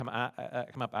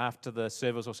come up after the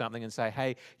service or something and say,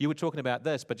 hey, you were talking about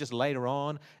this, but just later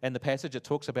on in the passage it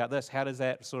talks about this. How does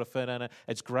that sort of fit in?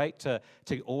 It's great to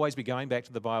always be going back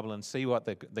to the Bible and see what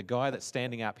the guy that's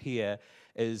standing up here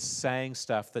is saying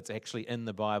stuff that's actually in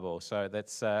the Bible. So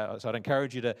so I'd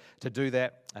encourage you to do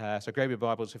that. So grab your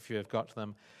Bibles if you've got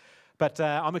them. But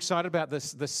I'm excited about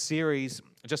this series.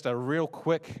 Just a real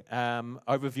quick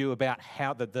overview about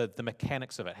how the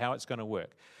mechanics of it, how it's going to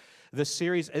work. This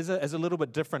series is a little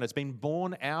bit different. It's been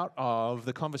born out of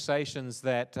the conversations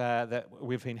that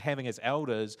we've been having as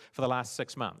elders for the last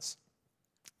 6 months.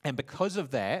 And because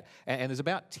of that, and there's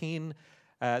about 10,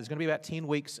 there's going to be about 10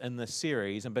 weeks in this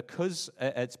series, and because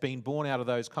it's been born out of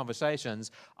those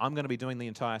conversations, I'm going to be doing the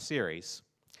entire series.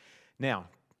 Now,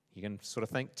 you can sort of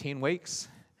think 10 weeks.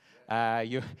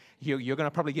 You're going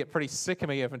to probably get pretty sick of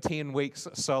me for 10 weeks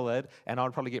solid, and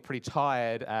I'll probably get pretty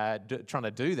tired trying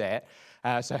to do that.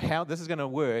 So how this is going to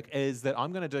work is that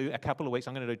I'm going to do a couple of weeks.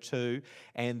 I'm going to do 2,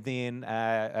 and then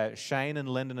Shane and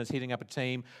Lyndon is heading up a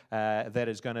team that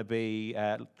is going to be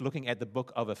looking at the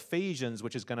book of Ephesians,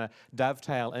 which is going to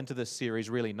dovetail into this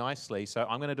series really nicely. So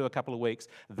I'm going to do a couple of weeks.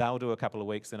 They'll do a couple of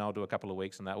weeks, then I'll do a couple of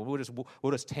weeks, and that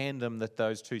we'll just tandem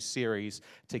those 2 series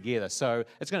together. So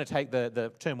it's going to take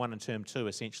the term 1 and term 2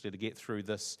 essentially to get through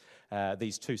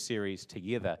these 2 series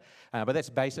together. But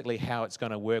that's basically how it's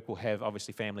going to work. We'll have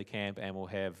obviously family camp, and we'll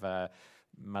have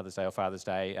Mother's Day or Father's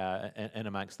Day in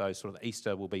amongst those. Sort of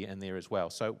Easter will be in there as well.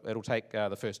 So it'll take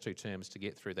the first 2 terms to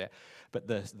get through that, but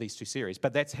these 2 series.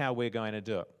 But that's how we're going to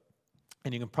do it.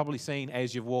 And you can probably see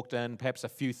as you've walked in, perhaps a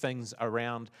few things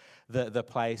around the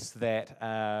place that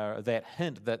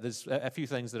hint that there's a few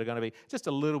things that are going to be just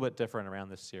a little bit different around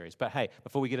this series. But hey,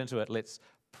 before we get into it, let's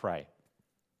pray.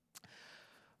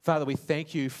 Father, we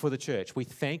thank you for the church. We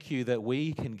thank you that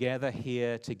we can gather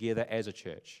here together as a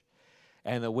church,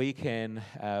 and that we can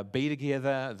be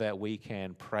together, that we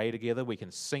can pray together, we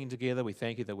can sing together. We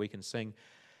thank you that we can sing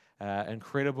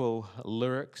incredible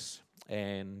lyrics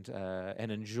and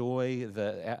enjoy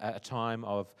a time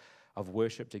of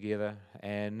worship together.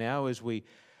 And now as we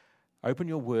open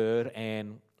your word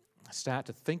and start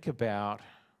to think about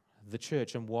the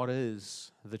church and what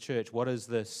is the church, what is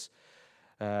this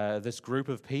group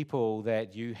of people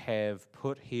that you have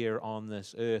put here on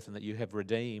this earth and that you have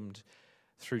redeemed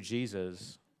through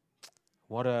Jesus,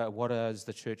 what is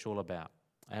the church all about?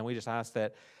 And we just ask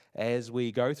that as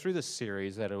we go through this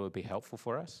series that it would be helpful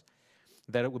for us,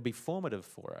 that it would be formative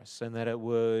for us, and that it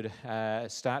would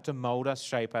start to mold us,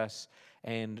 shape us,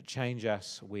 and change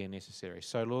us where necessary.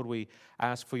 So Lord, we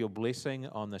ask for your blessing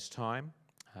on this time.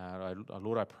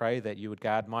 Lord, I pray that you would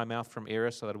guard my mouth from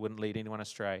error so that it wouldn't lead anyone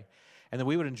astray, and that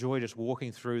we would enjoy just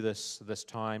walking through this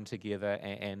time together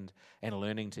and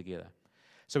learning together.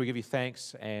 So we give you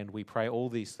thanks, and we pray all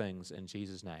these things in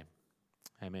Jesus' name.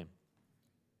 Amen.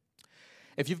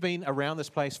 If you've been around this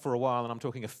place for a while, and I'm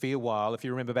talking a fair while, if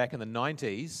you remember back in the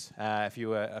 90s, if you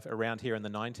were around here in the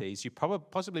 90s, you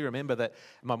possibly remember that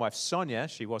my wife Sonia,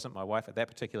 she wasn't my wife at that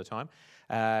particular time,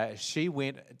 she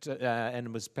went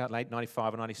and was about late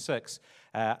 95 or 96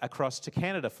 across to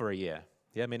Canada for a year.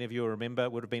 Yeah, many of you remember,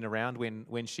 would have been around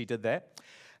when she did that.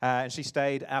 And she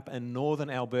stayed up in northern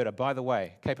Alberta. By the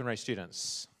way, Cape and Ray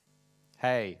students,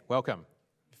 hey, welcome.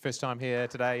 First time here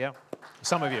today, yeah?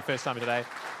 Some of you, first time today.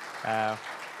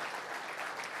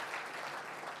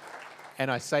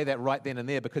 And I say that right then and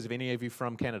there because of any of you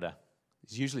from Canada.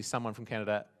 There's usually someone from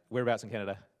Canada. Whereabouts in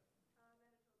Canada?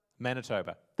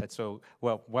 Manitoba. That's all.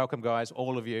 Well, welcome, guys,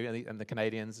 all of you, and the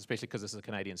Canadians, especially because this is a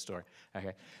Canadian story.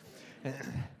 Okay.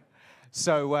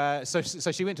 So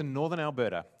she went to northern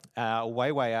Alberta,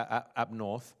 way up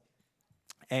north.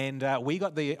 And we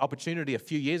got the opportunity a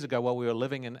few years ago while we were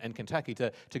living in Kentucky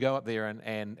to go up there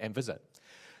and visit.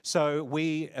 So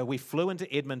we flew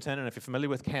into Edmonton, and if you're familiar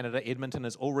with Canada, Edmonton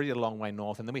is already a long way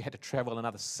north, and then we had to travel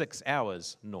another 6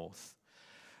 hours north.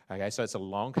 Okay, so it's a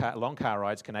long car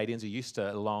rides. Canadians are used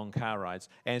to long car rides,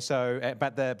 and so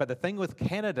but the thing with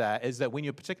Canada is that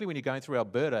particularly when you're going through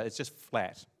Alberta, it's just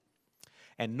flat,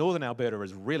 and northern Alberta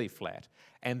is really flat,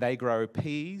 and they grow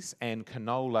peas and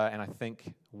canola and I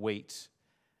think wheat,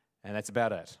 and that's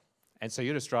about it. And so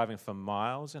you're just driving for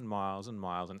miles and miles and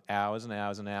miles and hours and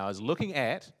hours and hours looking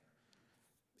at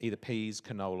either peas,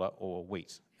 canola, or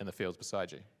wheat in the fields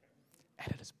beside you.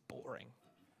 And it is boring.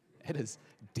 It is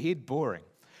dead boring.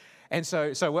 And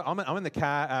so I'm in the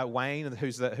car. Wayne,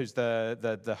 who's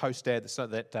the host dad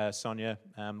that Sonia,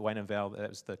 Wayne and Val, that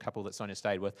was the couple that Sonia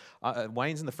stayed with.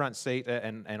 Wayne's in the front seat,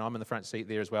 and I'm in the front seat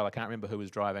there as well. I can't remember who was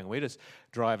driving. We're just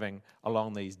driving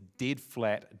along these dead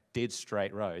flat, dead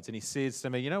straight roads. And he says to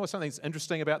me, "You know what? Something's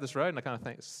interesting about this road." And I kind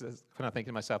of think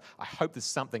to myself, "I hope there's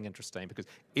something interesting because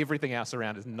everything else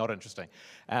around is not interesting."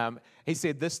 He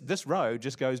said, "This road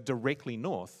just goes directly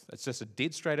north. It's just a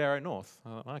dead straight arrow north."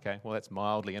 Okay, well that's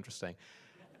mildly interesting.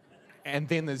 And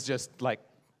then there's just like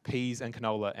peas and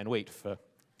canola and wheat for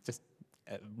just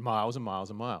miles and miles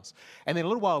and miles. And then a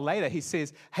little while later, he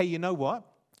says, "Hey, you know what?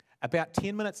 About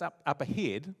 10 minutes up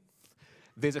ahead,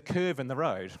 there's a curve in the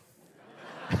road."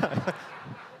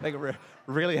 Like,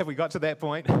 really, have we got to that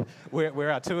point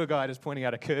where our tour guide is pointing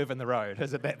out a curve in the road?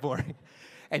 Is it that boring?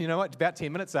 And you know what? About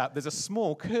 10 minutes up, there's a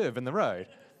small curve in the road.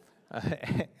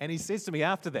 And he says to me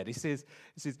after that, he says,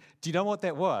 "Do you know what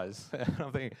that was?" And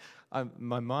I'm thinking,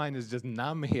 my mind is just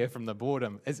numb here from the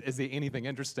boredom. Is there anything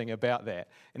interesting about that?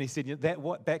 And he said,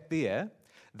 back there,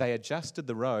 they adjusted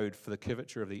the road for the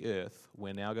curvature of the earth.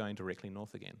 We're now going directly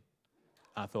north again.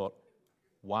 I thought,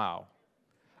 wow,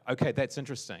 okay, that's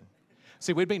interesting.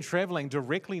 See, we'd been traveling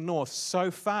directly north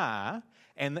so far,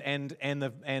 and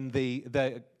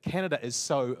the Canada is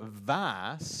so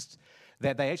vast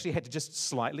that they actually had to just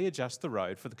slightly adjust the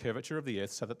road for the curvature of the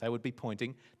earth so that they would be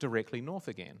pointing directly north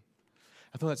again.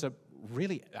 I thought it's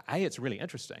really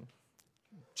interesting,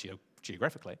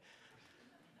 geographically.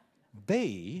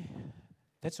 B,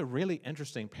 that's a really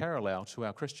interesting parallel to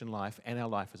our Christian life and our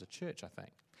life as a church, I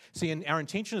think. See, and our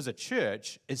intention as a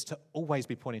church is to always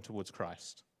be pointing towards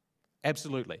Christ.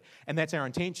 Absolutely. And that's our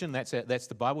intention, that's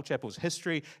the Bible Chapel's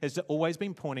history, is to always be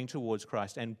pointing towards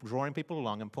Christ and drawing people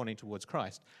along and pointing towards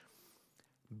Christ.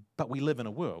 But we live in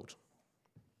a world,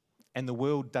 and the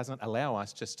world doesn't allow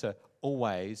us just to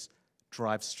always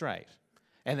drive straight.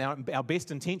 And our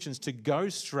best intentions to go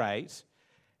straight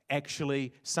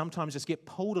actually sometimes just get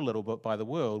pulled a little bit by the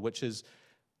world, which is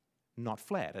not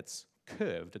flat, it's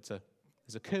curved,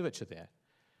 there's a curvature there.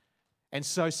 And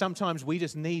so sometimes we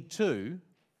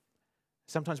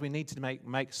need to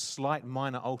make slight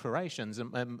minor alterations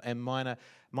and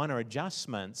minor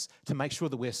adjustments to make sure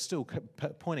that we're still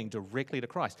pointing directly to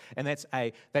Christ. And that's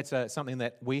something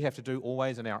that we have to do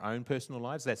always in our own personal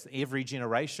lives. That's every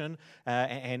generation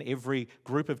and every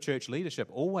group of church leadership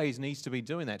always needs to be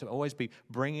doing that, to always be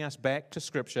bringing us back to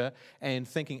Scripture and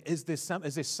thinking, is there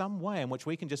some way in which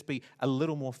we can just be a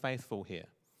little more faithful here?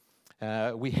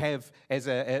 We have, as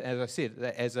I said,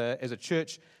 as a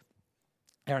church,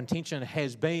 our intention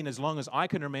has been, as long as I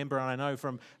can remember, and I know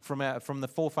from the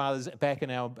forefathers back in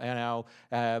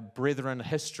our brethren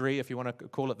history, if you want to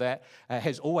call it that,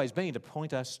 has always been to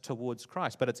point us towards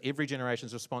Christ. But it's every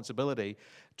generation's responsibility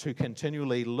to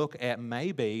continually look at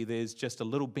maybe there's just a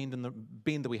little bend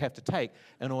that we have to take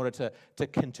in order to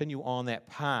continue on that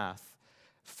path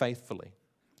faithfully.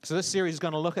 So this series is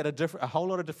going to look at a whole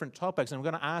lot of different topics, and we're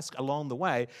going to ask along the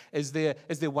way: is there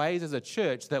ways as a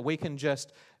church that we can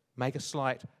just make a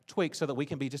slight tweak so that we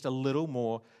can be just a little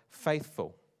more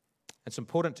faithful? It's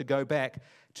important to go back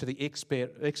to the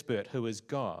expert who is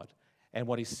God and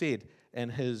what He said in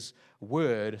His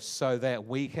Word, so that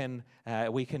we can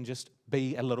just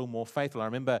be a little more faithful. I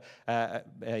remember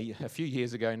a few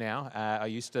years ago now, I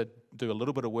used to do a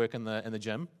little bit of work in the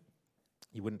gym.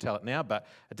 You wouldn't tell it now, but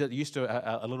I used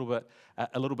to a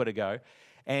little bit ago.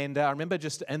 And I remember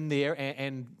just in there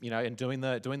and doing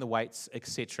the weights,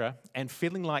 etc., and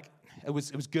feeling like it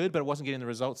was good, but it wasn't getting the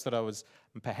results that I was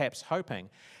perhaps hoping.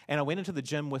 And I went into the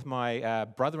gym with my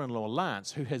brother-in-law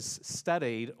Lance, who has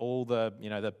studied all the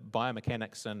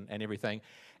biomechanics and everything,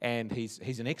 and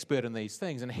he's an expert in these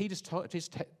things. And he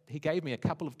he gave me a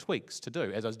couple of tweaks to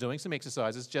do as I was doing some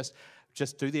exercises.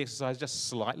 Just do the exercise just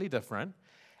slightly different.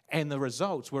 And the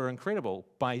results were incredible.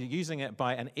 By using it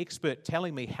by an expert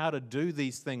telling me how to do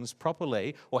these things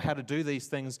properly, or how to do these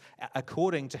things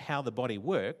according to how the body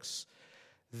works,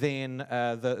 then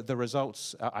the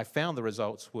results, I found the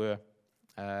results were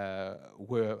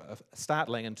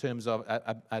startling in terms of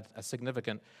a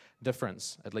significant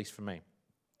difference, at least for me.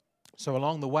 So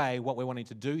along the way, what we're wanting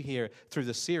to do here through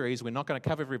the series, we're not going to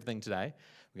cover everything today.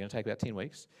 We're going to take about 10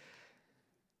 weeks.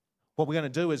 What we're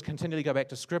going to do is continually go back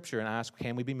to Scripture and ask,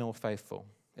 can we be more faithful?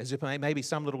 As if maybe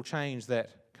some little change that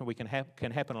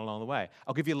can happen along the way.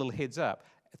 I'll give you a little heads up.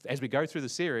 As we go through the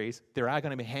series, there are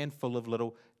going to be a handful of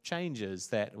little changes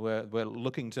that we're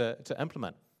looking to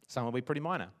implement. Some will be pretty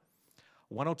minor.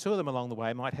 One or two of them along the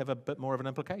way might have a bit more of an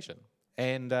implication.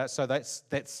 And so that's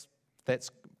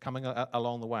coming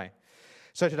along the way.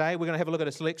 So today we're going to have a look at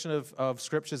a selection of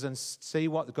Scriptures and see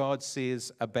what God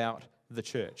says about the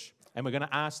church. And we're going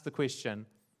to ask the question,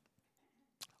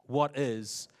 what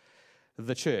is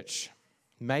the church?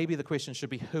 Maybe the question should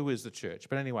be, who is the church?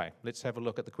 But anyway, let's have a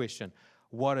look at the question,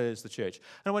 what is the church?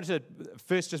 And I wanted to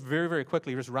first just very, very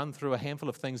quickly just run through a handful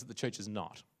of things that the church is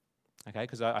not. Okay,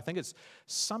 because I think it's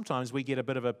sometimes we get a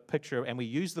bit of a picture, and we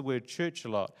use the word church a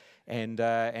lot, and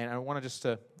I want to just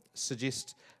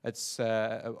suggest it's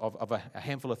of a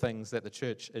handful of things that the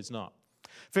church is not.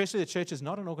 Firstly, the church is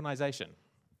not an organization,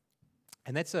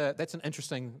 and that's an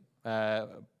interesting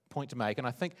point to make, and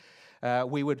I think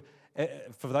we would.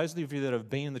 For those of you that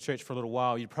have been in the church for a little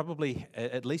while, you'd probably,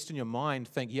 at least in your mind,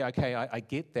 think, yeah, okay, I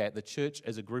get that. The church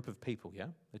is a group of people, yeah?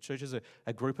 The church is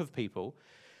a group of people.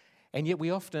 And yet we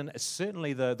often,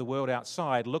 certainly the world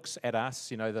outside looks at us,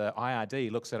 the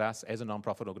IRD looks at us as a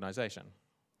non-profit organisation.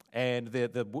 And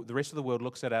the rest of the world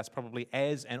looks at us probably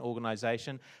as an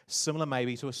organisation, similar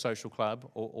maybe to a social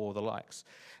club or the likes.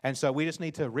 And so we just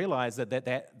need to realise that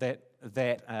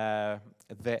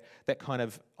kind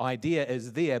of idea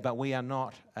is there, but we are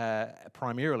not,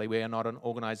 primarily, we are not an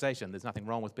organisation. There's nothing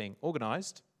wrong with being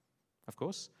organised, of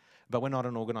course, but we're not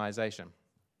an organisation.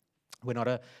 We're not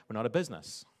a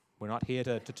business. We're not here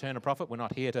to turn a profit. We're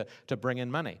not here to bring in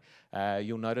money.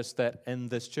 You'll notice that in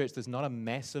this church, there's not a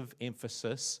massive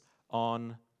emphasis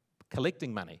on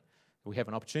collecting money. We have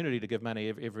an opportunity to give money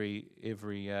every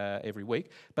week,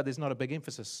 but there's not a big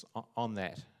emphasis on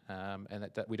that, and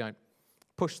that we don't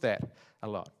push that a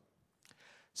lot.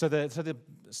 So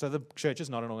the church is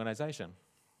not an organisation.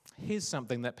 Here's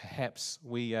something that perhaps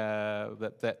we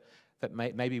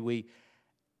maybe we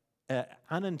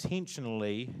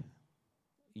unintentionally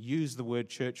use the word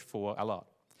church for a lot.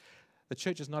 The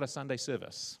church is not a Sunday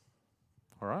service,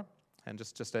 all right? And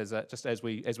just as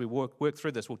we work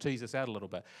through this, we'll tease this out a little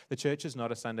bit. The church is not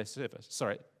a Sunday service.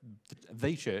 Sorry,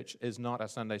 the church is not a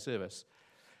Sunday service.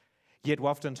 Yet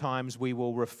oftentimes we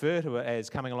will refer to it as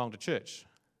coming along to church,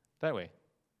 don't we?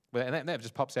 And that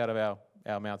just pops out of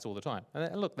our mouths all the time.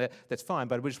 And look, that's fine,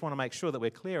 but we just want to make sure that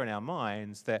we're clear in our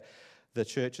minds that the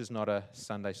church is not a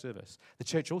Sunday service. The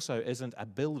church also isn't a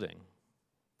building.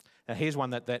 Now, here's one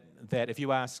that if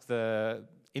you ask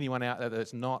anyone out there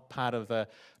that's not part of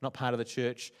the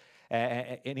church,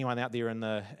 anyone out there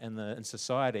in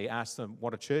society, ask them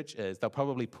what a church is, they'll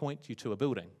probably point you to a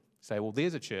building. Say, well,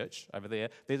 there's a church over there.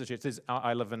 There's a church.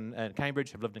 I live in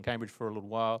Cambridge. I've lived in Cambridge for a little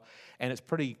while, and it's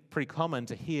pretty common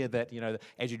to hear that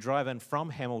as you drive in from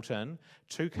Hamilton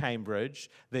to Cambridge,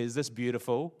 there's this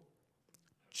beautiful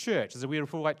church. There's a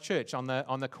beautiful white church on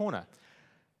the corner.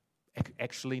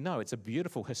 Actually, no, it's a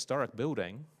beautiful historic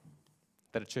building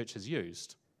that a church has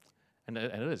used. And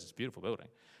it is, it's a beautiful building.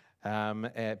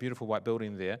 A beautiful white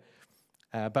building there.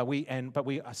 But we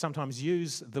sometimes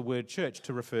use the word church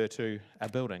to refer to a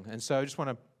building. And so I just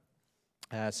want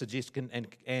to suggest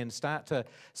and start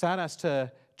us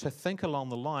to think along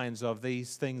the lines of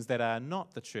these things that are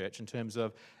not the church in terms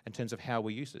of how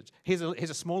we use it. Here's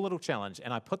a small little challenge,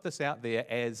 and I put this out there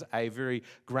as a very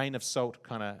grain of salt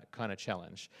kind of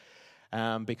challenge.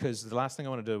 Because the last thing I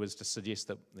want to do is to suggest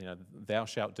that thou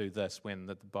shalt do this when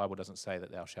the Bible doesn't say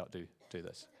that thou shalt do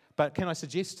this. But can I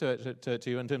suggest to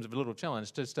you in terms of a little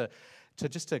challenge just to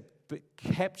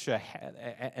capture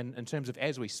in terms of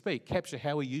as we speak, capture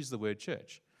how we use the word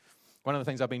church. One of the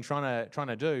things I've been trying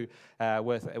to do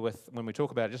with when we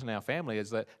talk about it just in our family is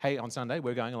that, hey, on Sunday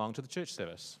we're going along to the church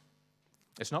service.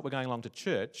 It's not we're going along to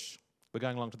church. We're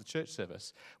going along to the church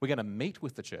service. We're going to meet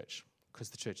with the church because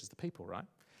the church is the people, right?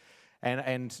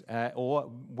 Or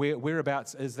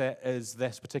whereabouts is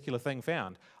this particular thing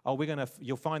found? Oh,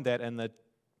 you'll find that in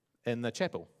the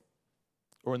chapel,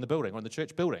 or in the building, or in the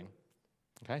church building.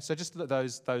 Okay, so just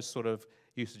those sort of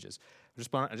usages.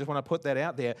 I just want to put that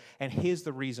out there. And here's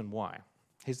the reason why.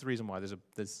 There's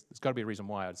got to be a reason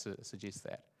why I'd suggest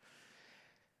that.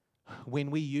 When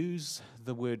we use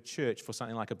the word church for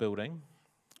something like a building,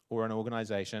 or an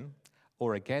organisation,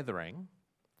 or a gathering,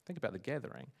 think about the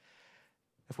gathering.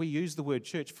 If we use the word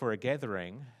church for a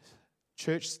gathering,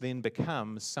 church then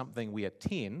becomes something we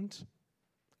attend.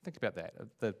 Think about that,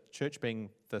 the church being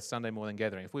the Sunday morning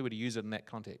gathering. If we were to use it in that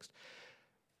context,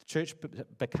 the church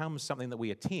becomes something that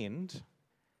we attend,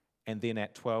 and then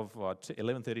at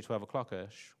 11:30, 12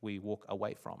 o'clock-ish, we walk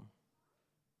away from.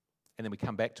 And then we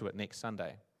come back to it next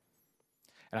Sunday.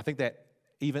 And I think that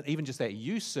even just that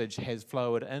usage has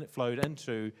flowed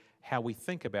into how we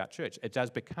think about church. It does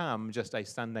become just a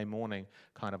Sunday morning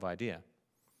kind of idea.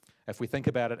 If we think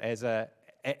about it as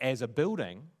a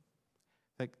building,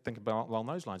 think about along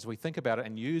those lines. If we think about it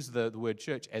and use the word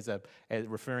church as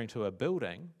referring to a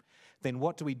building, then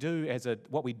what we do as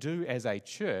a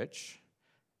church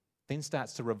then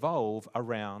starts to revolve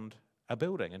around a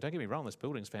building. And don't get me wrong, this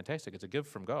building's fantastic. It's a gift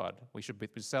from God. We should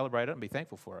celebrate it and be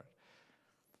thankful for it.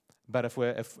 But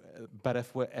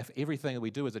if everything that we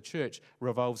do as a church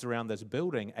revolves around this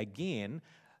building, again,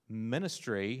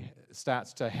 ministry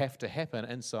starts to have to happen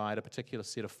inside a particular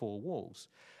set of four walls.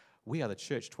 We are the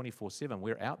church 24/7.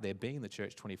 We're out there being the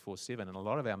church 24/7, and a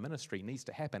lot of our ministry needs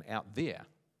to happen out there,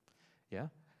 yeah,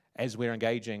 as we're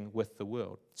engaging with the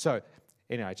world. So,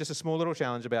 anyway, just a small little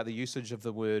challenge about the usage of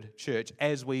the word church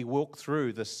as we walk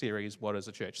through this series, What is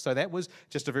a Church? So that was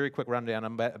just a very quick rundown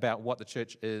about what the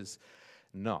church is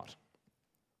not.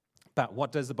 But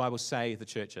what does the Bible say the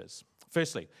church is?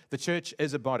 Firstly, the church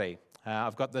is a body.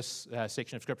 I've got this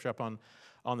section of scripture up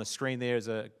on the screen there,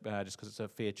 just because it's a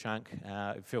fair chunk.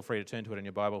 Feel free to turn to it in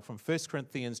your Bible. From 1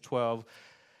 Corinthians 12,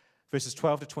 verses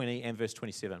 12 to 20 and verse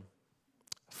 27.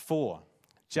 4,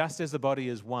 just as the body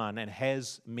is one and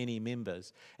has many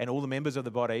members, and all the members of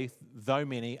the body, though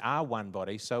many, are one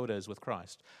body, so it is with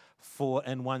Christ. For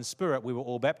in one spirit we were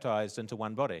all baptized into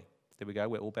one body. There we go,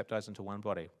 we're all baptized into one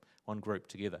body, one group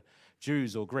together.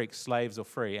 Jews or Greeks, slaves or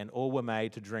free, and all were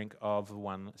made to drink of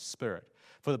one spirit.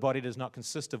 For the body does not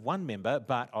consist of one member,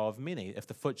 but of many. If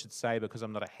the foot should say, because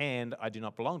I'm not a hand, I do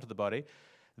not belong to the body,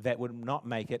 that would not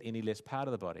make it any less part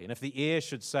of the body. And if the ear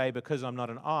should say, because I'm not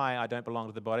an eye, I don't belong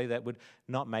to the body, that would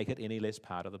not make it any less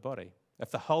part of the body.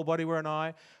 If the whole body were an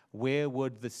eye, where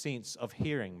would the sense of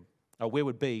hearing, or where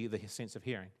would be the sense of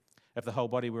hearing? If the whole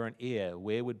body were an ear,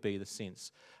 where would be the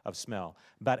sense of smell?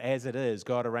 But as it is,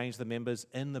 God arranged the members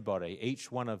in the body,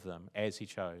 each one of them, as he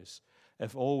chose.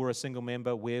 If all were a single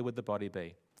member, where would the body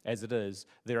be? As it is,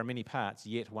 there are many parts,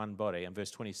 yet one body. And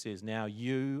verse 20 says, now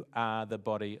you are the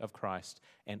body of Christ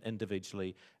and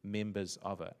individually members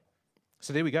of it.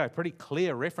 So there we go, pretty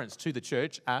clear reference to the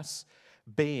church, us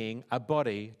being a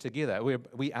body together.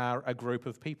 We are a group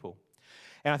of people.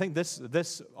 And I think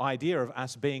this idea of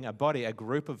us being a body, a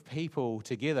group of people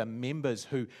together, members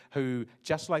who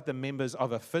just like the members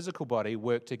of a physical body,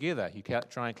 work together. You can't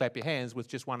try and clap your hands with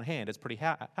just one hand. It's pretty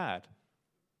hard.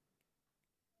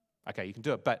 Okay, you can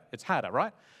do it, but it's harder,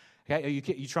 right? Okay,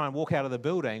 you try and walk out of the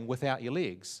building without your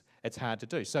legs. It's hard to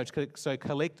do. So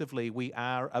collectively, we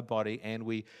are a body, and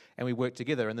we work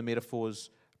together. And the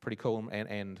metaphor's pretty cool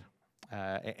and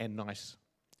nice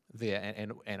there,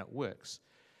 and it works.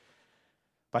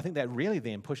 But I think that really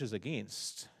then pushes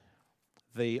against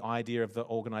the idea of the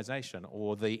organization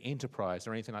or the enterprise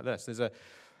or anything like this.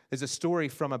 There's a story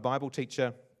from a Bible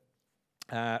teacher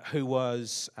who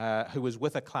was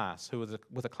with a class,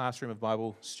 with a classroom of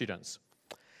Bible students.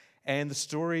 And the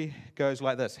story goes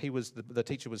like this. The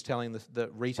teacher was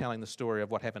retelling the story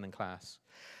of what happened in class.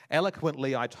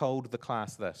 Eloquently, I told the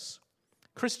class this.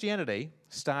 Christianity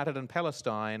started in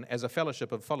Palestine as a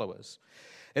fellowship of followers.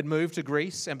 It moved to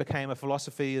Greece and became a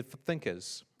philosophy of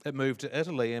thinkers. It moved to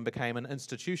Italy and became an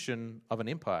institution of an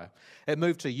empire. It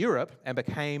moved to Europe and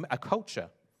became a culture.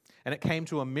 And it came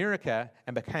to America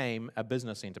and became a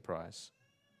business enterprise.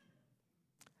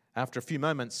 After a few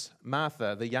moments,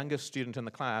 Martha, the youngest student in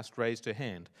the class, raised her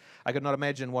hand. I could not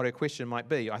imagine what her question might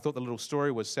be. I thought the little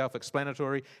story was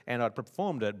self-explanatory, and I'd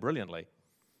performed it brilliantly.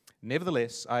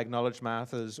 Nevertheless, I acknowledged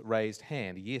Martha's raised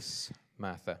hand. Yes,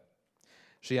 Martha.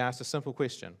 She asked a simple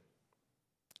question.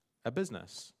 A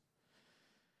business.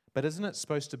 But isn't it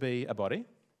supposed to be a body?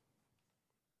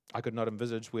 I could not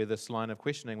envisage where this line of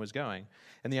questioning was going,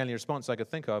 and the only response I could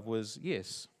think of was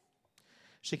yes.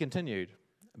 She continued,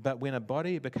 but when a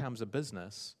body becomes a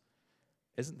business,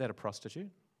 isn't that a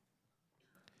prostitute?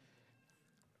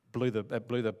 Blew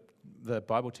the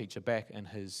Bible teacher back in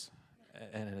his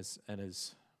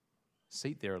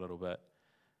seat there a little bit.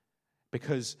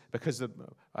 Because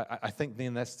I think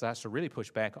then that starts to really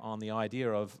push back on the idea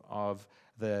of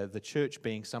the church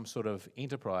being some sort of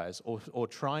enterprise or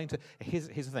trying to. Here's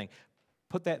the thing: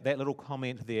 put that little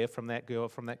comment there from that girl,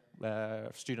 from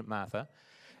that student Martha,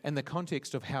 in the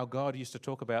context of how God used to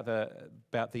talk about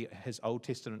his Old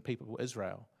Testament people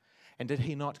Israel, and did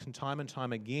He not time and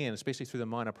time again, especially through the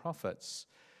minor prophets,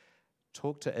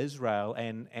 talk to Israel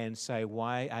and say,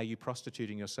 why are you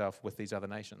prostituting yourself with these other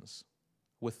nations?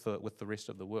 With the rest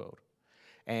of the world.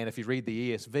 And if you read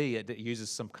the ESV, it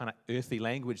uses some kind of earthy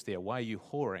language there. Why are you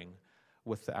whoring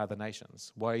with the other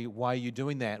nations? Why are you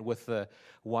doing that with the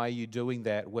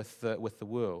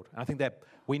world? And I think that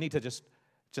we need to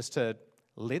just to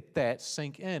let that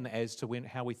sink in as to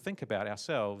how we think about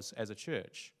ourselves as a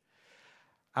church.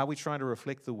 Are we trying to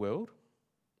reflect the world?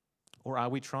 Or are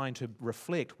we trying to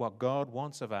reflect what God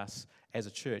wants of us as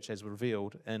a church, as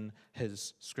revealed in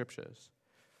His scriptures?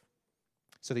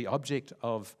 So the object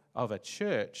of a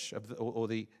church, or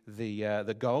the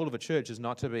goal of a church, is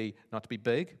not to be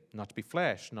big, not to be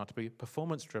flash, not to be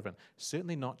performance driven.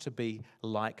 Certainly not to be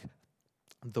like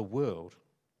the world.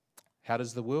 How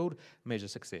does the world measure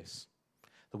success?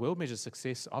 The world measures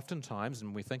success oftentimes,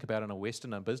 and we think about it in a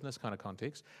Western and business kind of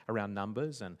context, around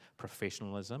numbers and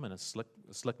professionalism and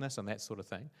slickness and that sort of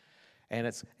thing. And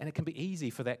it can be easy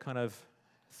for that kind of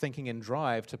thinking and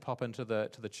drive to pop into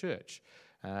the church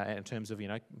in terms of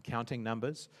counting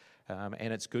numbers.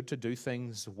 And it's good to do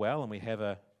things well, and we have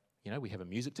a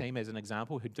music team as an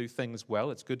example who do things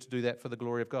well. It's good to do that for the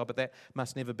glory of God, but that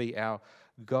must never be our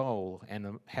goal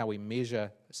and how we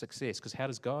measure success. Because how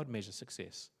does God measure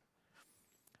success?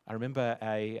 I remember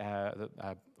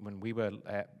when we were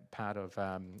part of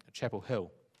Chapel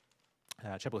Hill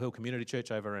Community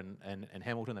Church over in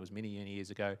Hamilton. That was many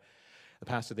years ago. The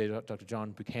pastor there, Dr.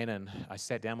 John Buchanan, I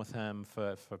sat down with him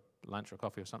for lunch or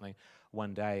coffee or something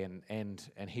one day, and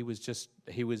he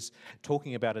was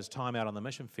talking about his time out on the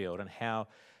mission field and how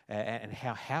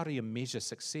do you measure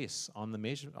success on the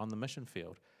mission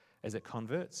field? Is it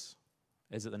converts?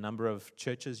 Is it the number of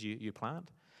churches you plant?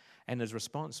 And his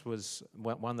response was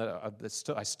one that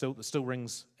still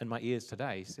rings in my ears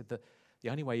today. He said that the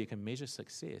only way you can measure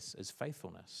success is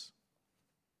faithfulness.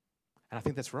 And I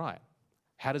think that's right.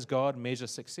 How does God measure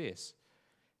success?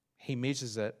 He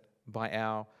measures it by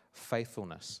our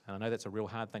faithfulness. And I know that's a real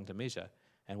hard thing to measure.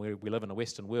 And we live in a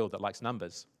Western world that likes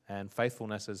numbers. And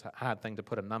faithfulness is a hard thing to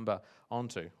put a number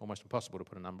onto, almost impossible to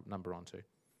put a number onto.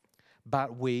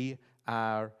 But we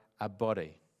are a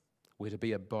body. We're to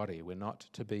be a body. We're not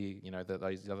to be,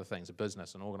 those other things, a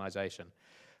business, an organization,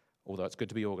 although it's good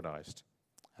to be organized.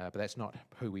 But that's not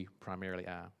who we primarily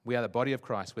are. We are the body of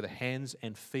Christ. We're the hands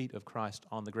and feet of Christ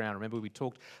on the ground. Remember, we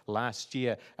talked last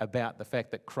year about the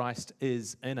fact that Christ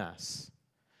is in us.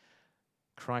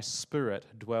 Christ's Spirit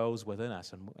dwells within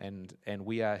us, and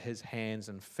we are His hands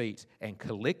and feet, and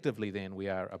collectively then we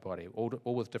are a body,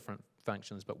 all with different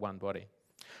functions, but one body.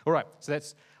 All right, so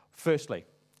that's firstly,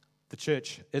 the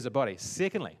church is a body.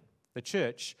 Secondly, the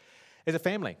church is a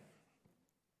family.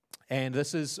 And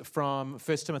this is from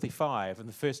 1 Timothy 5, and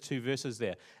the first two verses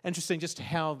there. Interesting just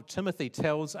how Timothy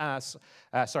tells us,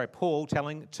 Paul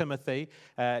telling Timothy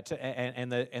and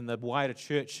the wider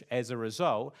church as a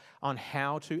result on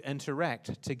how to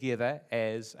interact together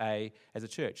as a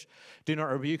church. Do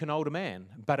not rebuke an older man,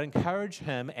 but encourage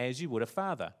him as you would a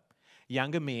father.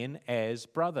 Younger men as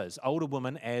brothers, older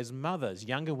women as mothers,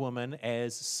 younger women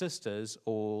as sisters,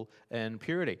 all in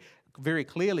purity. Very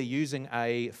clearly using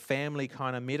a family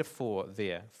kind of metaphor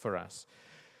there for us.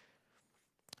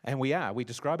 And we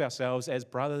describe ourselves as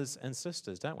brothers and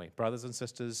sisters, don't we? Brothers and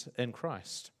sisters in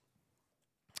Christ.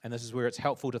 And this is where it's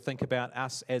helpful to think about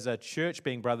us as a church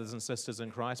being brothers and sisters in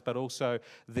Christ, but also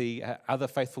the other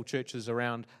faithful churches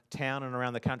around town and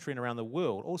around the country and around the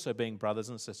world also being brothers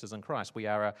and sisters in Christ. We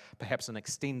are perhaps an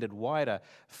extended, wider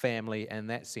family in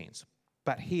that sense.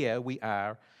 But here we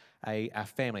are a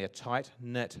family, a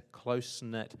tight-knit,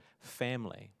 close-knit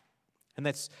family. And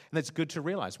that's good to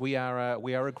realize. We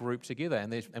are a group together,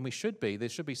 and we should be. There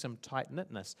should be some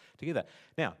tight-knitness together.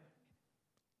 Now,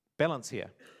 balance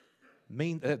here.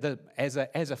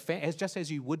 Just as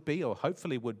you would be, or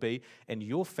hopefully would be, in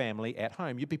your family at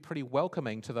home, you'd be pretty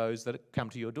welcoming to those that come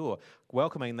to your door,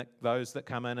 welcoming those that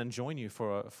come in and join you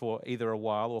for either a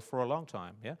while or for a long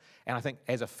time. Yeah, and I think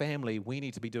as a family, we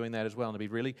need to be doing that as well, and to be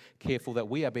really careful that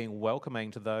we are being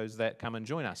welcoming to those that come and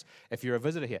join us. If you're a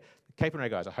visitor here, Cape and Ray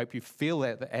guys, I hope you feel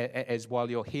that as while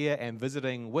you're here and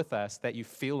visiting with us, that you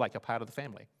feel like a part of the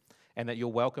family. And that you're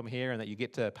welcome here, and that you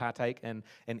get to partake in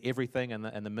everything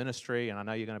in the ministry. And I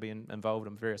know you're going to be involved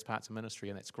in various parts of ministry,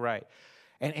 and that's great.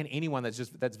 And anyone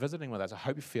that's visiting with us, I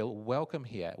hope you feel welcome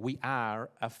here. We are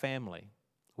a family.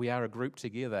 We are a group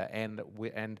together, and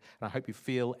I hope you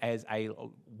feel as a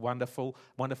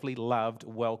wonderfully loved,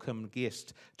 welcome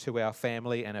guest to our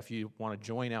family. And if you want to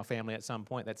join our family at some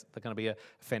point, that's going to be a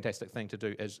fantastic thing to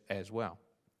do as well.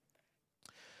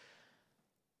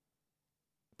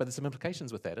 But there's some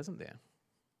implications with that, isn't there?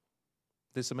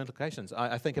 There's some implications.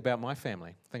 I think about my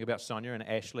family. I think about Sonia and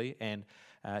Ashley and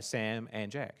Sam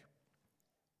and Jack.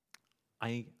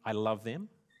 I love them,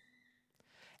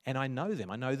 and I know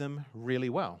them. I know them really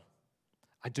well.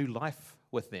 I do life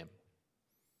with them.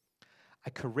 I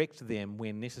correct them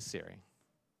when necessary.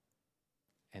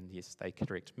 And yes, they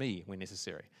correct me when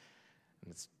necessary.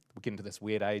 And we get into this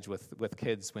weird age with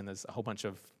kids when there's a whole bunch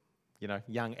of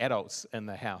young adults in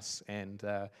the house, and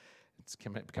it's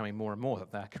becoming more and more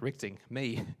that they're correcting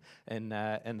me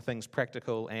in things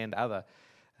practical and other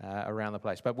around the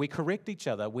place. But we correct each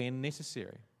other when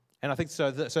necessary. And I think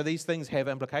so. So these things have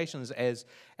implications as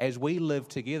we live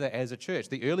together as a church.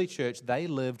 The early church, they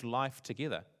lived life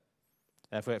together.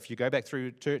 If you go back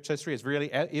through church history, it's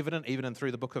really evident, even in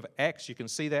through the book of Acts, you can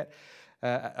see that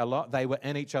a lot. They were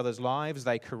in each other's lives.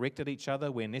 They corrected each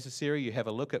other where necessary. You have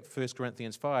a look at 1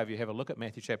 Corinthians 5. You have a look at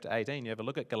Matthew chapter 18. You have a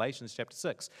look at Galatians chapter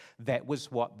 6. That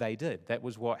was what they did. That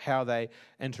was how they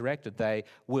interacted.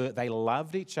 They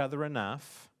loved each other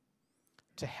enough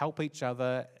to help each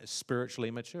other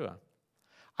spiritually mature.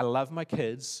 I love my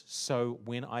kids, so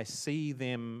when I see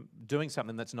them doing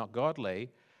something that's not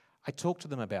godly, I talk to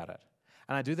them about it.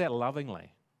 And I do that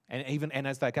lovingly. And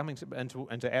as they're coming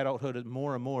into adulthood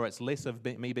more and more, it's less of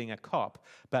me being a cop,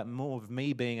 but more of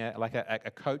me being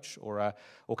a coach or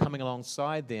coming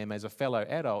alongside them as a fellow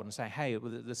adult and saying, hey,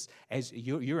 this, as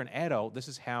you're an adult, this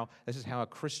is how a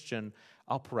Christian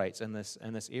operates in this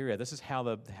area. This is how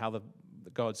the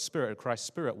God's Spirit, Christ's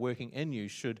Spirit working in you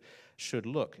should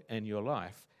look in your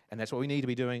life. And that's what we need to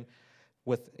be doing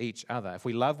with each other. If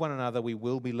we love one another, we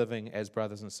will be living as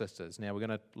brothers and sisters. Now, we're going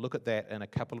to look at that in a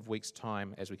couple of weeks'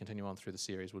 time as we continue on through the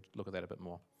series. We'll look at that a bit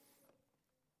more.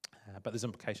 But there's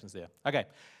implications there. Okay,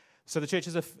 so the church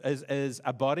is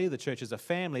a body. The church is a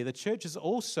family. The church is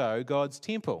also God's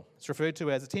temple. It's referred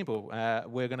to as a temple.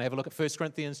 We're going to have a look at 1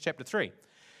 Corinthians chapter 3,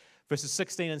 verses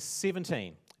 16 and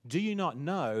 17. Do you not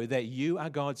know that you are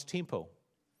God's temple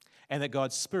and that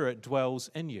God's Spirit dwells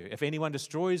in you? If anyone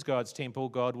destroys God's temple,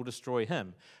 God will destroy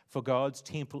him. For God's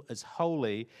temple is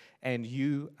holy, and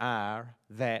you are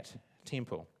that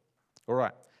temple. All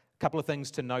right, a couple of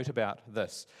things to note about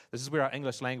this. This is where our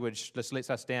English language just lets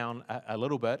us down a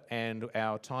little bit, and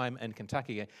our time in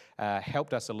Kentucky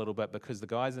helped us a little bit because the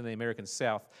guys in the American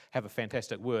South have a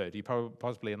fantastic word. You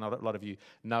possibly, a lot of you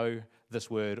know this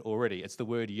word already. It's the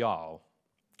word y'all.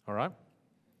 All right?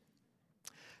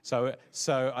 So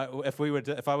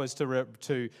if I was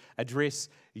to address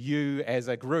you as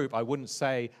a group, I wouldn't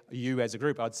say you as a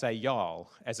group. I'd say y'all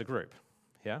as a group.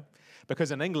 Yeah, because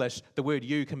in English the word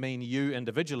you can mean you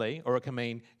individually or it can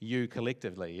mean you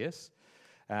collectively. Yes.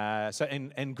 So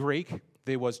in Greek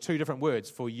there was two different words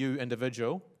for you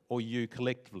individual or you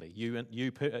collectively.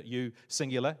 You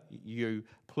singular, you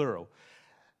plural.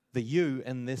 The you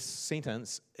in this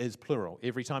sentence is plural.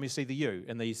 Every time you see the you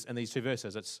in these two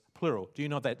verses, it's plural. Do you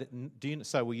know that?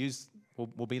 So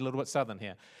we'll be a little bit southern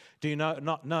here. Do you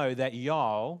not know that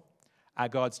y'all are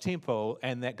God's temple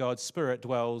and that God's Spirit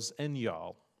dwells in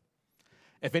y'all?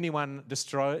 If anyone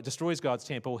destroys God's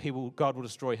temple, God will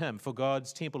destroy him. For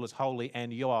God's temple is holy,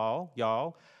 and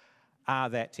y'all are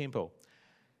that temple.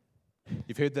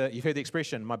 You've heard the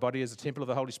expression, "My body is a temple of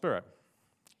the Holy Spirit."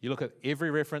 You look at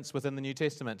every reference within the New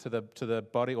Testament to the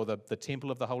body or the temple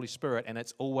of the Holy Spirit, and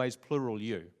it's always plural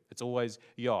you. It's always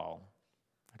y'all.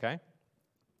 Okay?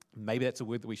 Maybe that's a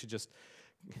word that we should just,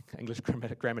 English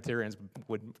grammatarians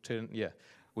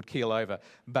would keel over.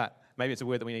 But maybe it's a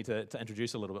word that we need to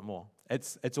introduce a little bit more.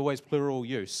 It's always plural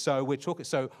you. So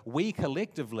we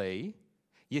collectively,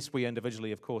 yes, we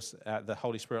individually, of course, the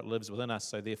Holy Spirit lives within us,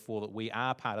 so therefore that we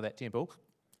are part of that temple.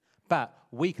 But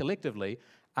we collectively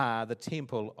are the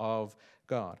temple of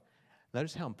God.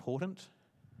 Notice how important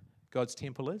God's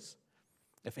temple is.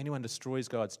 If anyone destroys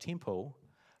God's temple,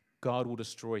 God will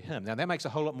destroy him. Now that makes a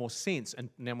whole lot more sense. And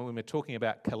now when we're talking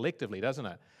about collectively, doesn't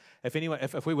it?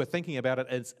 If we were thinking about it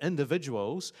as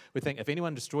individuals, we think if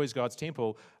anyone destroys God's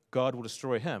temple, God will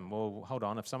destroy him. Well, hold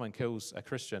on. If someone kills a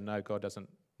Christian, no, God doesn't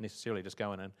necessarily just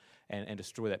go in and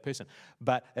destroy that person.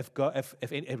 But if God,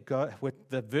 with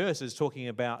the verse is talking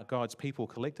about God's people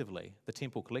collectively, the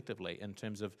temple collectively, in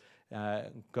terms of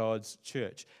God's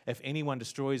church. If anyone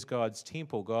destroys God's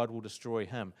temple, God will destroy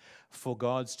him. For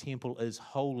God's temple is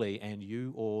holy, and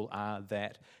you all are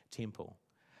that temple.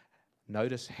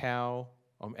 Notice how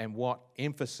and what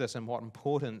emphasis and what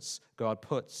importance God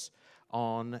puts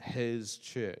on His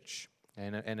church.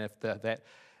 And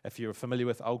if you're familiar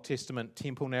with Old Testament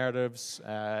temple narratives,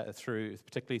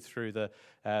 particularly through the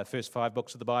first 5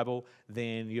 books of the Bible,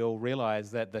 then you'll realize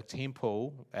that the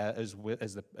temple is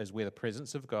where the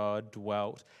presence of God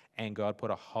dwelt, and God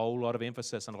put a whole lot of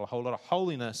emphasis and a whole lot of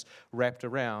holiness wrapped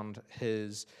around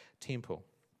His temple.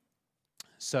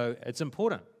 So it's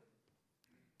important.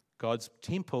 God's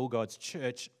temple, God's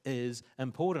church is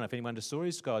important. If anyone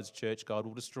destroys God's church, God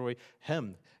will destroy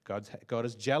him. God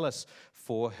is jealous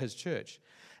for His church.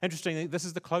 Interestingly, this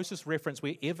is the closest reference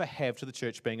we ever have to the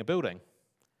church being a building.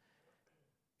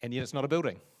 And yet it's not a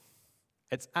building.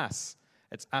 It's us.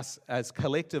 It's us as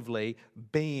collectively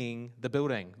being the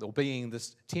building, or being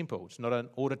this temple. It's not an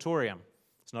auditorium.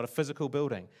 It's not a physical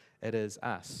building. It is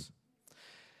us.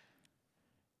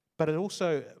 But it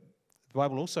also, The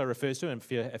Bible also refers to, and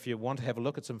if you want to have a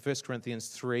look at some 1 Corinthians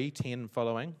 3:10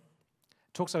 following,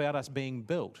 talks about us being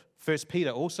built. 1 Peter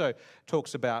also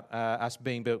talks about us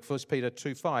being built. 1 Peter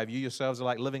 2:5, you yourselves are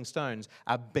like living stones,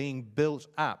 are being built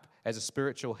up as a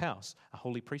spiritual house, a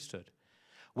holy priesthood.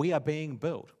 We are being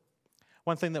built.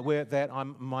 One thing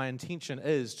my intention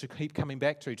is to keep coming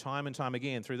back to time and time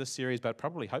again through this series, but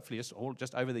probably, hopefully,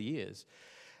 just over the years,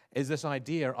 is this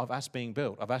idea of us being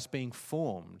built, of us being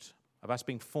formed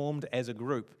as a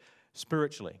group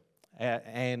spiritually,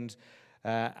 and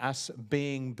us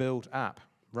being built up.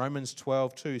 Romans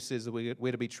 12:2 says that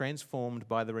we're to be transformed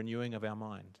by the renewing of our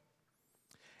mind,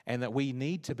 and that we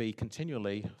need to be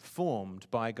continually formed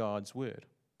by God's word.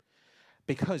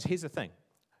 Because here's the thing,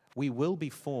 we will be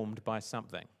formed by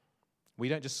something. We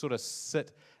don't just sort of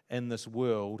sit in this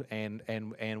world and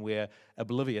we're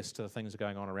oblivious to the things that are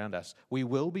going on around us. We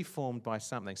will be formed by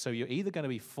something. So you're either going to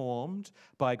be formed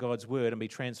by God's word and be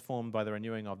transformed by the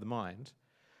renewing of the mind,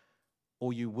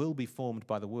 or you will be formed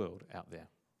by the world out there.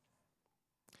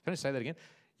 Can I say that again?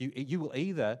 You will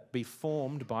either be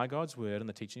formed by God's word and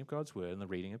the teaching of God's word and the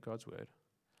reading of God's word,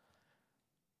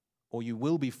 or you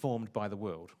will be formed by the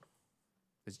world.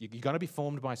 You're going to be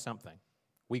formed by something.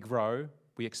 We grow,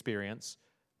 we experience,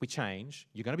 we change.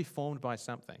 You're going to be formed by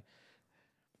something.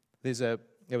 There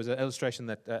was an illustration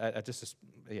that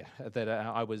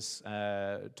I was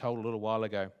told a little while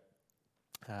ago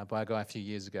by a guy a few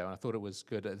years ago, and I thought it was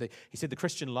good. He said the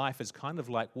Christian life is kind of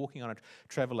like walking on a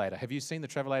travelator. Have you seen the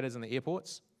travelators in the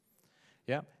airports?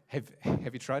 Yeah. Have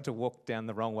you tried to walk down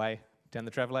the wrong way down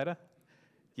the travelator?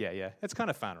 Yeah. It's kind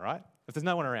of fun, right? If there's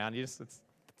no one around,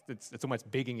 it's almost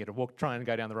begging you to try and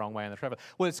go down the wrong way in the travel.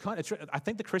 Well, I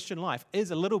think the Christian life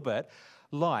is a little bit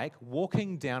like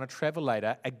walking down a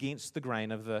travelator against the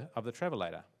grain of the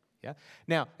travelator. Yeah.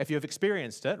 Now, if you've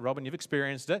experienced it, Robin, you've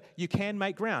experienced it, you can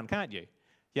make ground, can't you?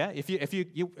 Yeah. If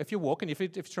you walk and if you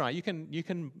try, you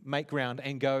can make ground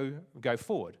and go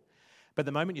forward. But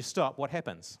the moment you stop, what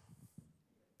happens?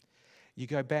 You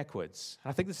go backwards.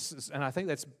 And I think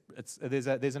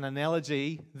there's an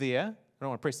analogy there. I don't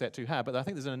want to press that too hard, but I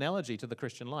think there's an analogy to the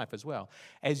Christian life as well.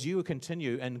 As you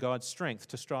continue in God's strength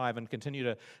to strive and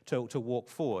continue to walk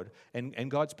forward, and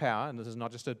God's power, and this is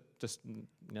not just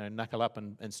knuckle up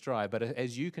and strive, but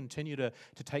as you continue to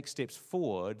take steps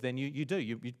forward, then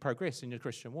you progress in your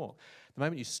Christian walk. The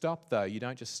moment you stop, though, you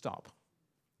don't just stop.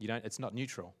 It's not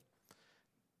neutral,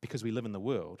 because we live in the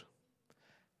world,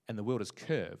 and the world is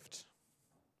curved,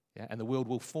 yeah, and the world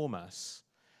will form us.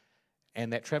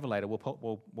 And that travelator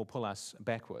will pull us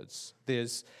backwards.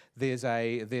 There's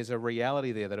a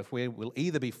reality there that if we'll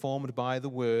either be formed by the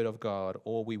word of God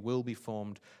or we will be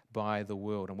formed by the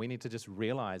world. And we need to just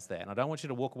realize that. And I don't want you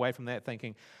to walk away from that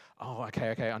thinking, oh,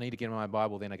 okay, I need to get in my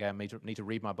Bible then again. I need to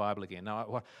read my Bible again.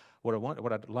 No,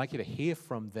 what I'd like you to hear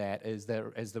from that is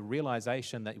the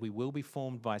realization that we will be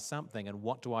formed by something, and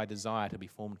what do I desire to be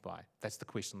formed by? That's the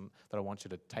question that I want you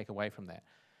to take away from that.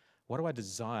 What do I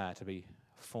desire to be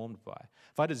formed by?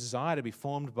 If I desire to be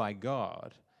formed by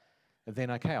God,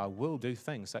 then okay, I will do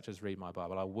things such as read my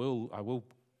Bible. I will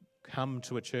come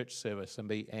to a church service and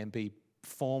be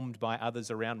formed by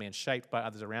others around me and shaped by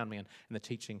others around me in the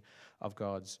teaching of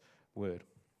God's word.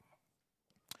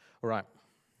 All right.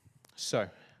 So,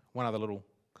 one other little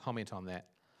comment on that.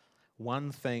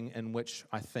 One area in which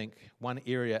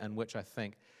I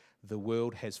think the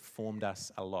world has formed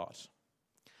us a lot.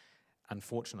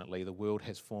 Unfortunately, the world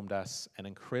has formed us an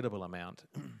incredible amount,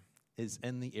 is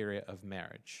in the area of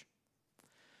marriage.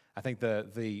 I think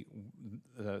the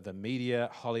media,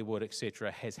 Hollywood, etc.,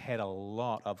 has had a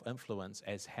lot of influence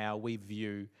as how we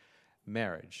view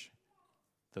marriage.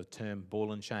 The term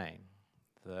ball and chain,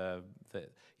 the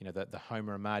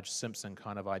Homer and Marge Simpson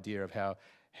kind of idea of how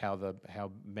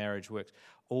marriage works.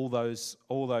 All those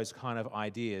kind of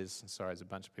ideas. Sorry, there's a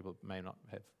bunch of people that may not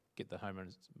get the Homer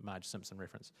and Marge Simpson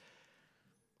reference.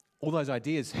 All those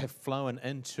ideas have flown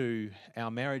into our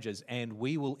marriages, and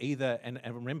we will either, and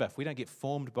remember, if we don't get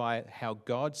formed by how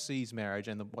God sees marriage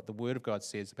and what the Word of God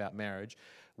says about marriage,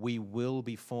 we will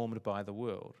be formed by the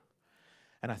world.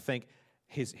 And I think,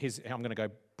 I'm going to go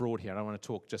broad here. I don't want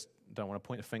to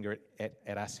point a finger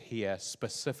at us here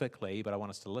specifically, but I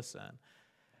want us to listen.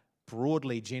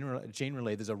 Broadly,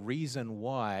 generally, there's a reason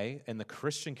why in the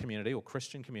Christian community,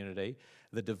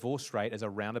 the divorce rate is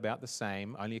around about the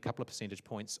same, only a couple of percentage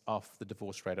points off the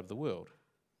divorce rate of the world.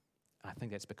 I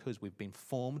think that's because we've been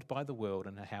formed by the world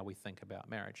and how we think about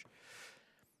marriage.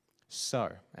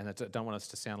 So, and I don't want us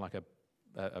to sound like a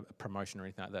promotion or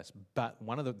anything like this, but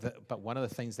one of the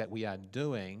things that we are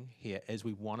doing here is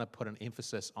we want to put an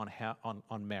emphasis on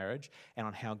marriage and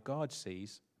on how God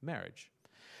sees marriage.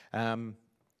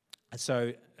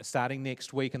 So starting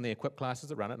next week in the Equip classes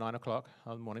that run at 9 o'clock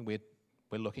in the morning, we're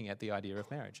looking at the idea of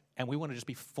marriage. And we want to just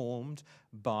be formed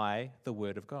by the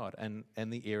Word of God and in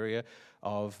the area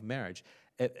of marriage.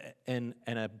 In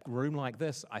a room like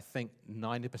this, I think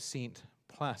 90%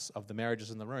 plus of the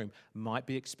marriages in the room might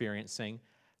be experiencing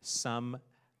some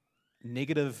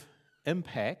negative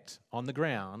impact on the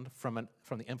ground from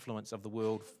the influence of the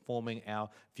world forming our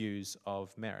views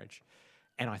of marriage.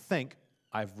 And I think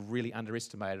I've really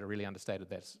underestimated or really understated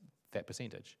that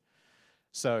percentage.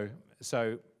 So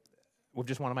we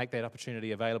just want to make that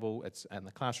opportunity available. It's in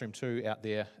the classroom too, out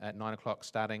there at 9 o'clock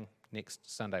starting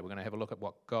next Sunday. We're going to have a look at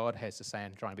what God has to say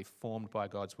and try and be formed by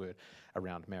God's word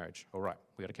around marriage. All right,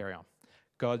 we've got to carry on.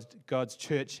 God's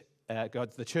church,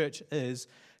 the church is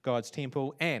God's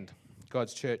temple, and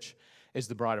God's church is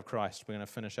the bride of Christ. We're going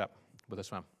to finish up with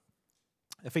this one.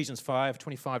 Ephesians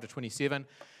 5:25-27.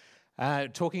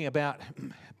 Talking about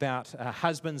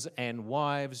husbands and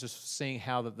wives, just seeing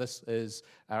how that this is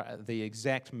the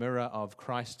exact mirror of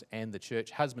Christ and the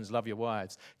church. Husbands, love your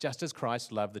wives, just as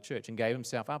Christ loved the church and gave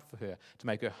himself up for her to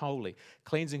make her holy,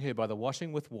 cleansing her by the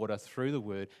washing with water through the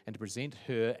word, and to present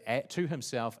her to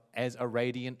himself as a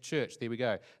radiant church. There we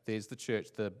go. There's the church,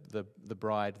 the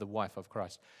bride, the wife of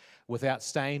Christ, without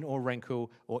stain or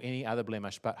wrinkle or any other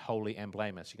blemish, but holy and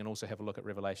blameless. You can also have a look at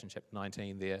Revelation chapter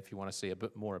 19 there if you want to see a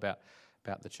bit more about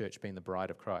the church being the bride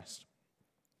of Christ.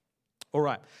 All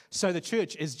right, so the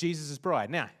church is Jesus' bride.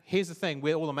 Now, here's the thing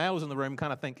where all the males in the room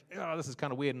kind of think, oh, this is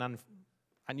kind of weird and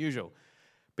unusual,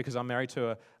 because I'm married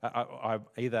to I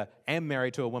either am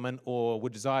married to a woman or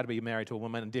would desire to be married to a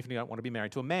woman and definitely don't want to be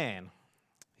married to a man.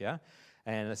 Yeah,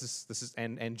 and this is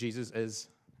and Jesus is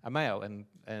a male in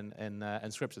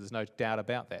Scripture. There's no doubt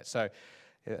about that. So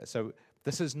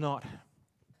this is not,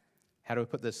 how do I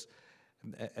put this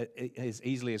as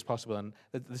easily as possible? And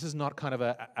this is not kind of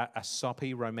a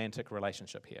soppy romantic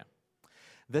relationship here.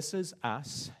 This is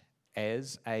us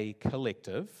as a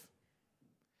collective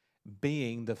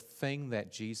being the thing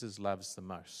that Jesus loves the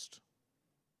most.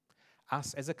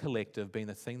 Us as a collective being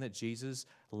the thing that Jesus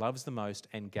loves the most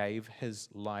and gave his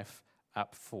life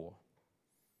up for.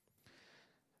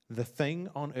 The thing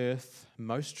on earth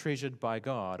most treasured by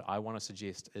God, I want to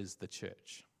suggest, is the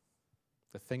church.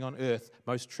 The thing on earth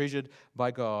most treasured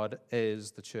by God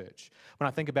is the church. When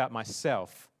I think about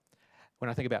myself, when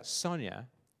I think about Sonia,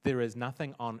 there is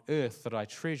nothing on earth that I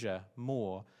treasure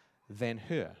more than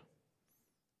her.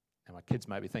 And my kids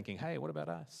might be thinking, hey, what about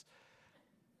us?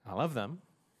 I love them.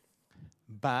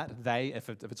 But they, if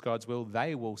it's God's will,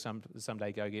 they will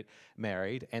someday go get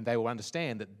married, and they will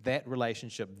understand that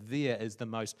relationship there is the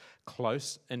most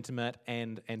close, intimate,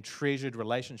 and treasured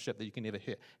relationship that you can ever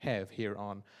have here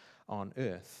on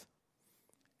earth.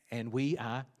 And we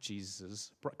are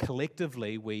Jesus.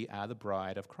 Collectively, we are the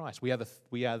bride of Christ. We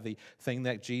are the thing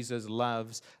that Jesus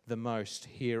loves the most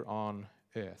here on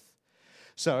earth.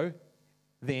 So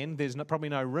then there's probably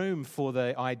no room for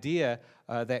the idea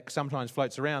that sometimes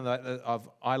floats around of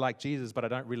I like Jesus, but I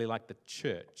don't really like the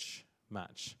church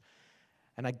much.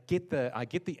 And I get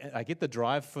the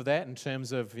drive for that in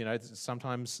terms of,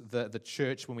 sometimes the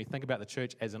church, when we think about the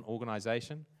church as an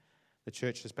organization, the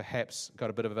church has perhaps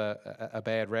got a bit of a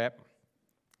bad rap.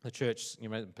 The church,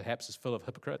 perhaps is full of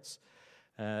hypocrites.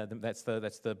 That's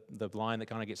the line that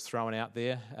kind of gets thrown out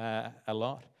there a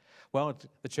lot. Well,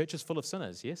 the church is full of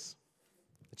sinners, yes?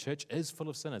 The church is full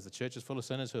of sinners. The church is full of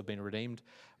sinners who have been redeemed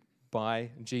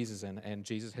by Jesus, and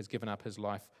Jesus has given up his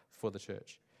life for the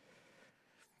church.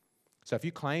 So if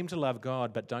you claim to love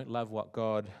God but don't love what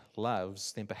God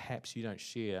loves, then perhaps you don't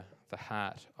share the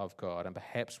heart of God, and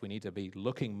perhaps we need to be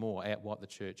looking more at what the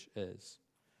church is.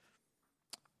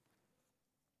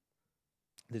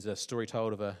 There's a story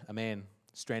told of a man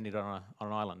stranded on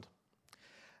an island.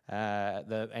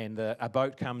 A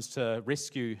boat comes to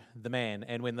rescue the man,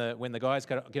 and when the guys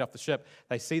get off the ship,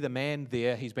 they see the man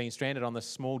there. He's been stranded on this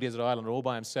small desert island all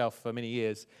by himself for many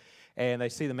years, and they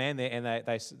see the man there, and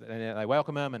they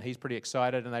welcome him, and he's pretty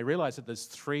excited, and they realize that there's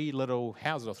 3 little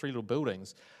houses or 3 little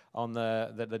buildings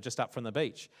that are just up from the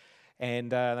beach,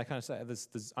 and they kind of say,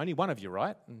 "There's only one of you,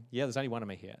 right?" And, "Yeah, there's only one of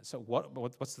me here." So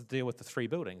what's the deal with the 3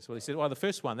 buildings? Well, he said, "Well, the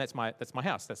first one, that's my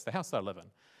house. That's the house that I live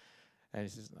in." And he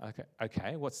says,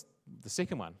 okay, what's the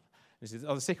second one? And he says,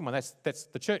 "Oh, the second one, that's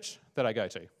the church that I go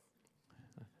to."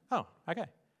 "Oh, okay.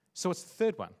 So what's the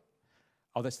third one?"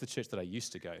 "Oh, that's the church that I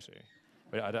used to go to.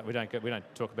 We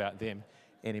don't talk about them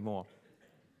anymore."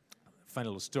 Funny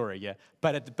little story, yeah.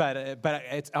 But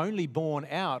it's only born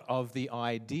out of the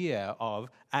idea of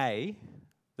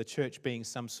the church being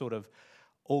some sort of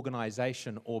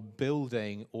organization or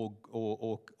building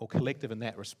or collective in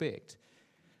that respect.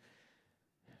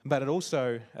 But it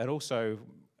also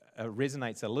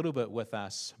resonates a little bit with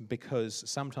us because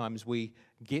sometimes we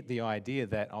get the idea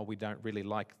that, we don't really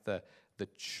like the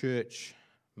church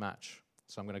much,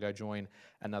 so I'm going to go join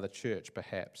another church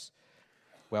perhaps.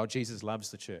 Well, Jesus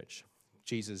loves the church.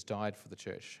 Jesus died for the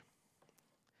church.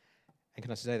 And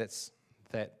can I say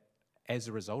that as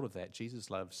a result of that, Jesus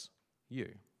loves you.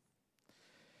 Can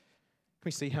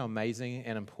we see how amazing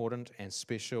and important and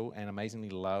special and amazingly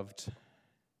loved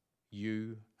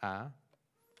you are?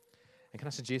 And can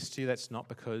I suggest to you that's not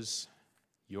because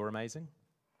you're amazing?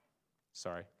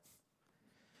 Sorry.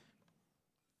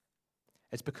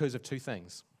 It's because of two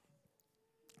things.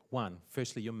 One,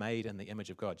 firstly, you're made in the image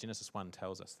of God. Genesis 1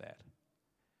 tells us that.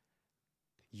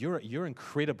 You're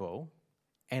incredible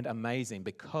and amazing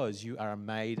because you are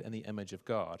made in the image of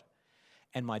God.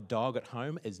 And my dog at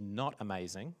home is not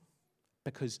amazing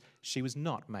because she was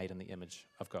not made in the image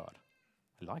of God.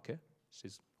 I like her.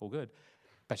 She's all good.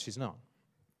 But she's not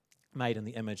made in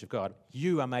the image of God.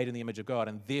 You are made in the image of God,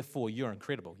 and therefore you're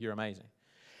incredible. You're amazing.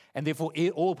 And therefore,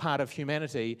 all part of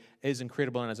humanity is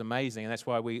incredible and is amazing. And that's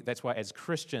why as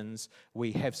Christians,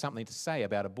 we have something to say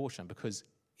about abortion, because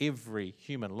every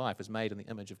human life is made in the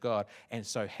image of God and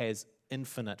so has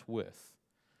infinite worth.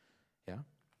 Yeah?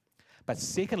 But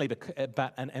secondly,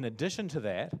 in addition to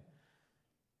that,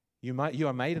 you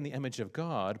are made in the image of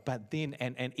God, but then,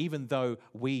 and even though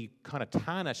we kind of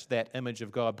tarnish that image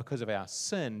of God because of our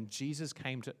sin, Jesus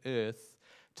came to earth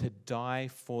to die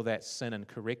for that sin and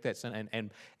correct that sin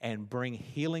and bring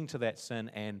healing to that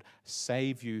sin and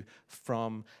save you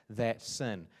from that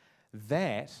sin.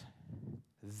 That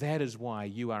is why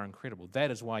you are incredible.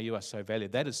 That is why you are so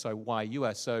valued. That is why you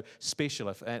are so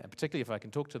special. And particularly if I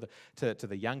can talk to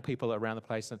the young people around the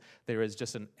place, and there is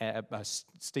just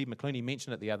Steve McClooney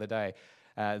mentioned it the other day,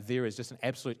 there is just an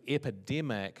absolute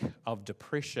epidemic of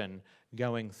depression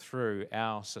going through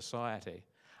our society.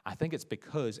 I think it's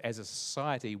because as a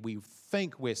society we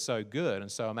think we're so good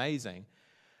and so amazing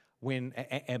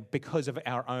and because of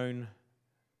our own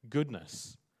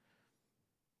goodness.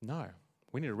 No,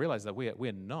 we need to realize that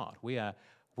we're not. We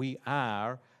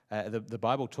are. The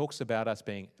Bible talks about us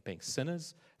being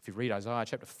sinners. If you read Isaiah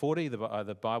chapter 40,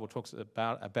 the Bible talks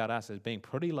about us as being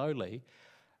pretty lowly.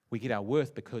 We get our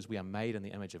worth because we are made in the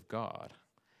image of God,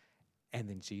 and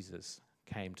then Jesus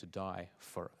came to die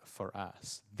for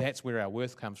us. That's where our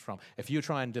worth comes from. If you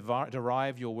try and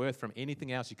derive your worth from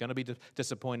anything else, you're going to be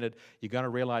disappointed. You're going to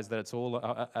realize that it's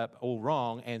all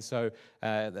wrong, and so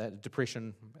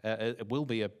depression it will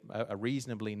be a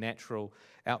reasonably natural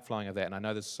outflowing of that. And I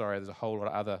know there's a whole lot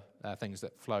of other things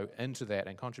that flow into that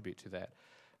and contribute to that.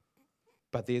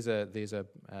 But there's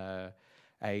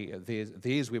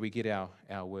where we get our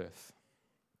worth.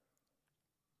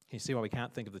 Can you see why we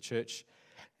can't think of the church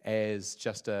as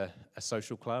just a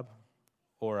social club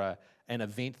or an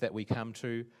event that we come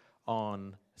to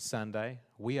on Sunday?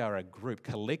 We are a group.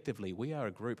 Collectively, we are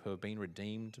a group who have been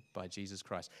redeemed by Jesus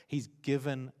Christ. He's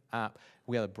given up.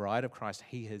 We are the bride of Christ.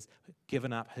 He has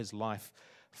given up his life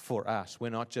for us.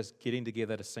 We're not just getting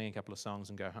together to sing a couple of songs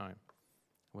and go home.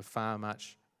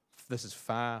 This is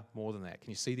far more than that.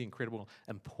 Can you see the incredible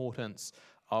importance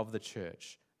of the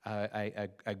church?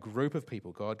 A group of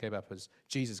people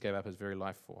Jesus gave up his very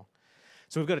life for.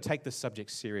 So we've got to take this subject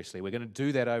seriously. We're going to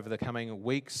do that over the coming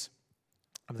weeks,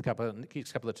 over the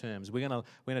next couple of terms. We're going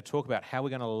to talk about how we're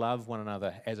going to love one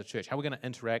another as a church, how we're going to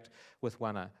interact with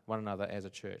one another as a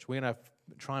church. We're going to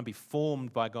try and be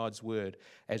formed by God's word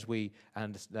as we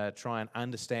try and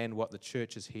understand what the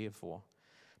church is here for.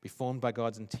 Be formed by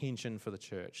God's intention for the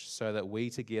church so that we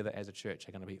together as a church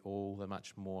are going to be all the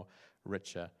much more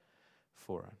richer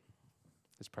for it.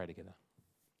 Let's pray together.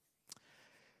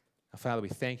 Father, we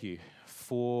thank you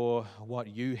for what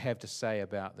you have to say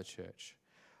about the church.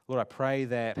 Lord, I pray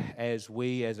that as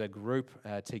we as a group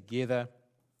together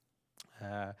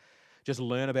just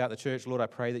learn about the church, Lord, I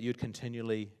pray that you'd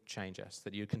continually change us,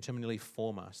 that you'd continually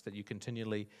form us, that you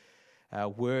continually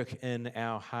work in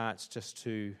our hearts just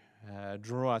to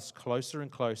draw us closer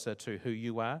and closer to who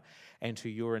you are and to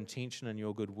your intention and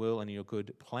your good will and your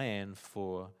good plan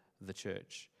for the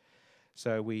church.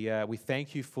 So we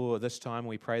thank you for this time.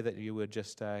 We pray that you would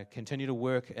just continue to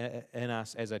work in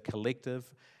us as a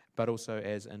collective, but also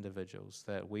as individuals,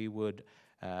 that we would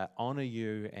honor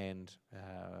you and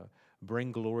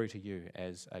bring glory to you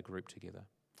as a group together.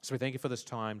 So we thank you for this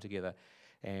time together,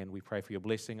 and we pray for your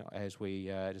blessing as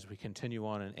we continue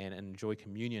on and enjoy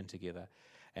communion together.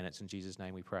 And it's in Jesus'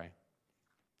 name we pray.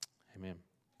 Amen.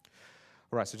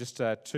 All right, so just two